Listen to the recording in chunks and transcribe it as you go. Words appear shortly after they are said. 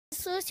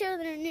So let's start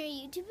with our new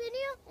YouTube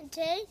video, and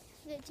today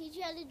I'm going to teach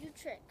you how to do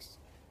tricks.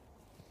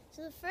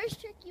 So the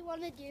first trick you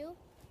want to do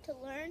to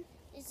learn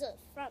is the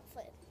front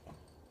flip,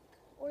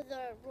 or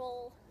the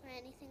roll, or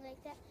anything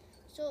like that.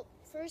 So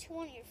first you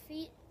want your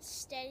feet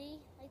steady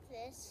like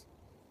this,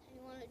 and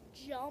you want to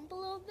jump a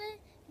little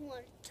bit, you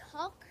want to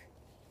tuck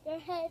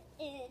your head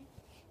in,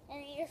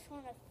 and you just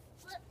want to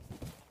flip.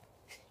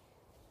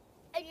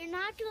 And you're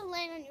not going to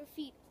land on your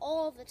feet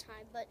all the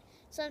time, but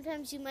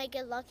sometimes you might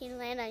get lucky and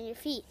land on your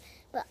feet,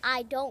 but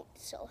I don't.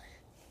 So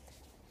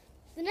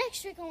the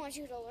next trick I want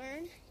you to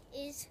learn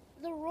is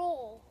the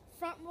roll,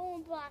 front roll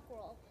and back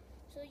roll.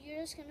 So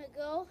you're just going to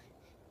go,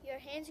 your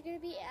hands are going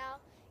to be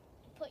out,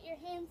 you put your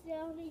hands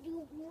down and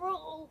you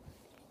roll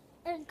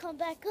and come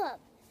back up.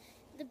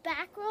 The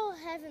back roll I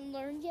haven't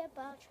learned yet,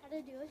 but I'll try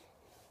to do it.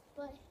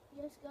 But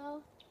you just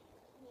go,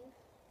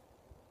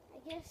 I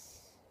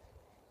guess,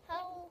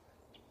 how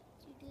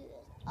do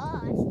this?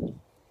 I see.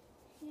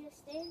 You just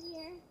stand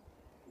here,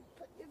 you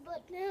put your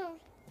butt down,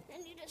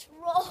 and you just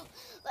roll.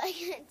 But I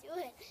can't do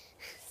it.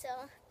 So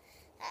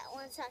that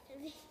one's not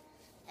gonna be.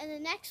 And the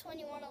next one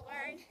you want to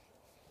learn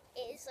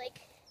is like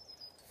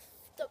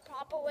the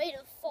proper way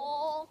to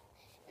fall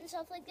and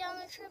stuff like that on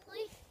the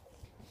trampoline.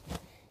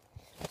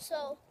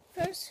 So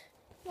first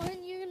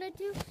one you're gonna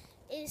do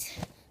is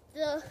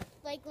the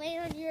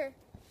land on your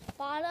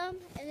bottom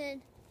and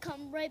then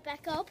come right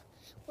back up,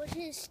 which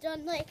is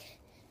done like.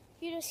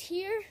 You just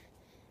here,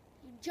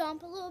 you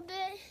jump a little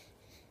bit,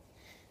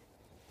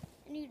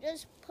 and you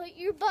just put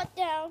your butt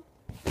down,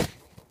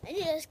 and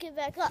you just get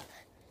back up.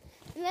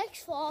 The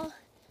next fall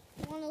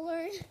you want to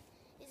learn is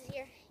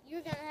you're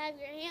going to have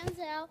your hands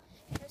out,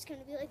 and it's going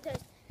to be like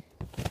this.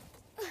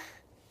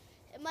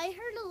 It might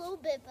hurt a little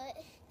bit,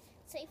 but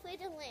safe way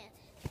to land.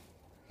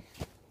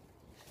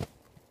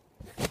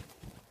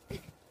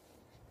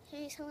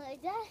 Okay, something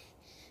like that.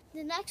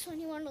 The next one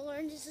you want to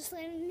learn is just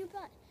land on your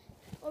butt,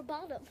 or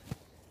bottom.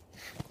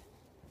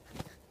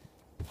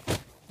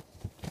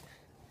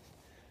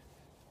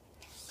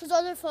 Because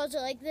other falls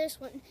are like this.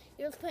 When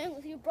you're playing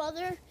with your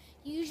brother,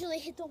 you usually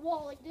hit the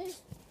wall like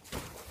this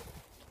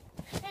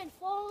and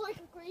fall like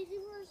a crazy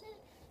person.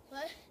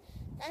 But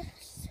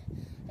that's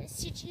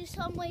teach you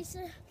some ways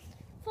to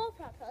fall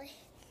properly.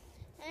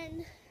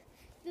 And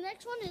the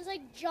next one is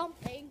like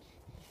jumping.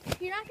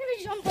 You're not gonna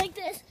jump like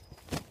this,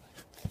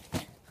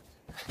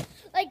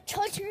 like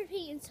touch your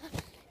feet and stuff.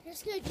 You're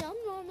just gonna jump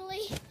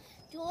normally,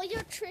 do all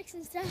your tricks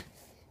and stuff.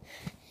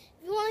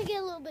 If you want to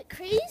get a little bit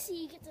crazy,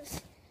 you get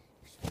this.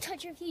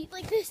 Touch your feet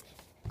like this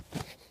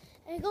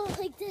and go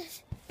like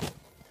this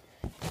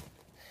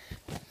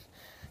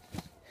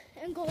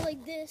and go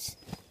like this.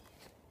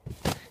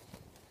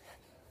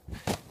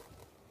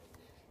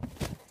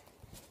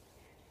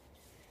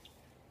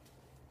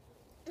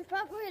 The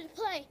proper way to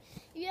play,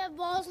 if you have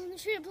balls on the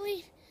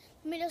trampoline,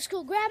 let me just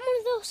go grab one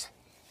of those.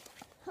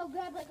 I'll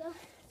grab like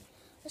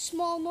a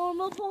small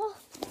normal ball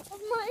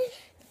of mine,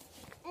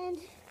 and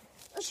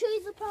I'll show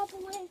you the proper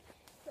way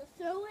to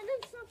throw it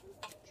in some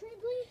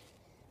trampoline.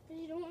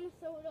 You don't want to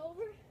throw it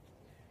over.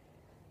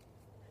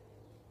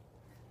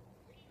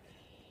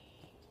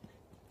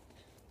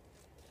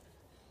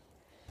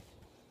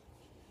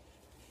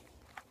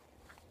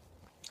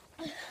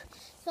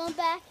 So I'm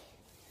back,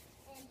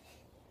 and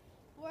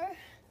we're going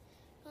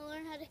to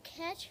learn how to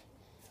catch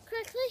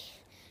correctly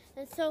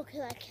and throw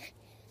correctly.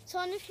 So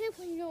on the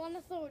trampoline, you don't want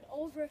to throw it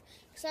over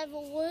because I have a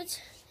woods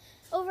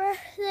over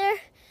there.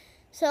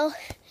 So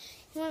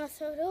you want to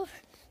throw it over.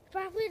 The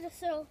proper way to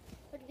throw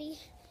would be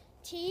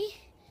T,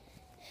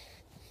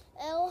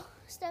 L,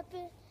 step,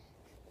 and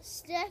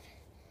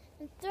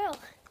throw.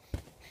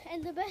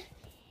 And the best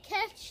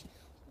catch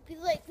would be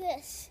like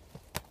this.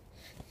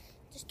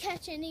 Just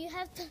catch it, and you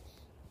have to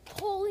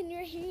pull in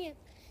your hand.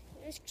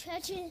 Just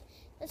catch it.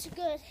 That's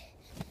good.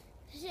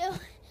 So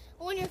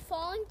when you're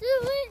falling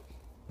through it,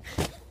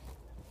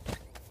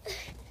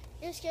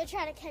 you're just gonna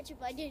try to catch it,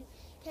 but I didn't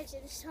catch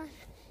it this time.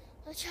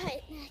 I'll try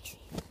it next.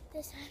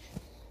 This time.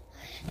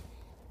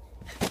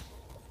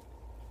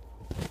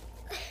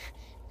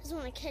 Just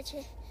want to catch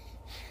it.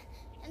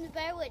 And the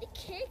better way to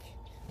kick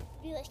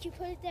would be like you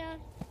put it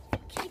down,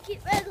 kick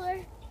it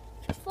regular,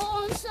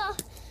 fall and stuff,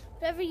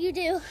 whatever you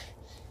do,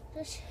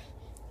 just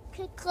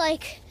kick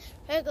like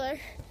regular,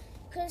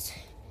 because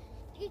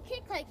you can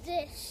kick like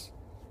this,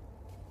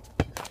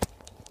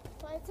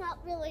 but it's not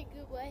really a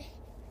good way.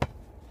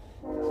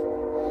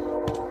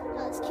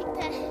 Now let's kick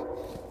that.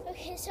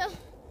 Okay, so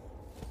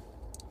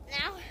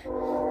now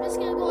we're just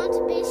going to go on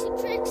to basic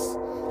tricks,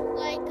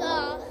 like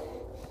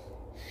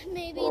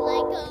maybe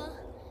like a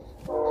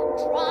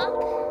drop.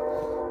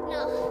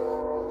 No.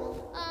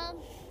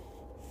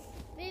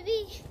 Maybe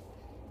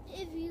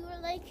if you were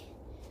like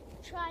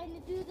trying to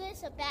do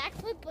this, a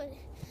backflip, but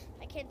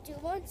I can't do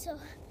one, so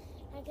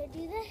I can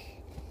do that.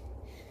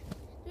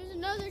 There's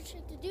another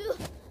trick to do,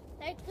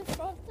 like the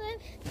front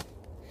flip.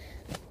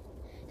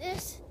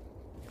 This.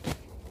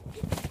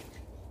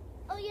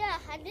 Oh yeah,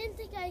 I didn't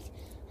think I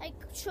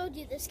showed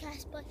you this,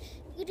 guys, but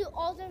you can do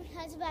all different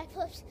kinds of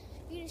backflips.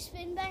 You can do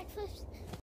spin backflips,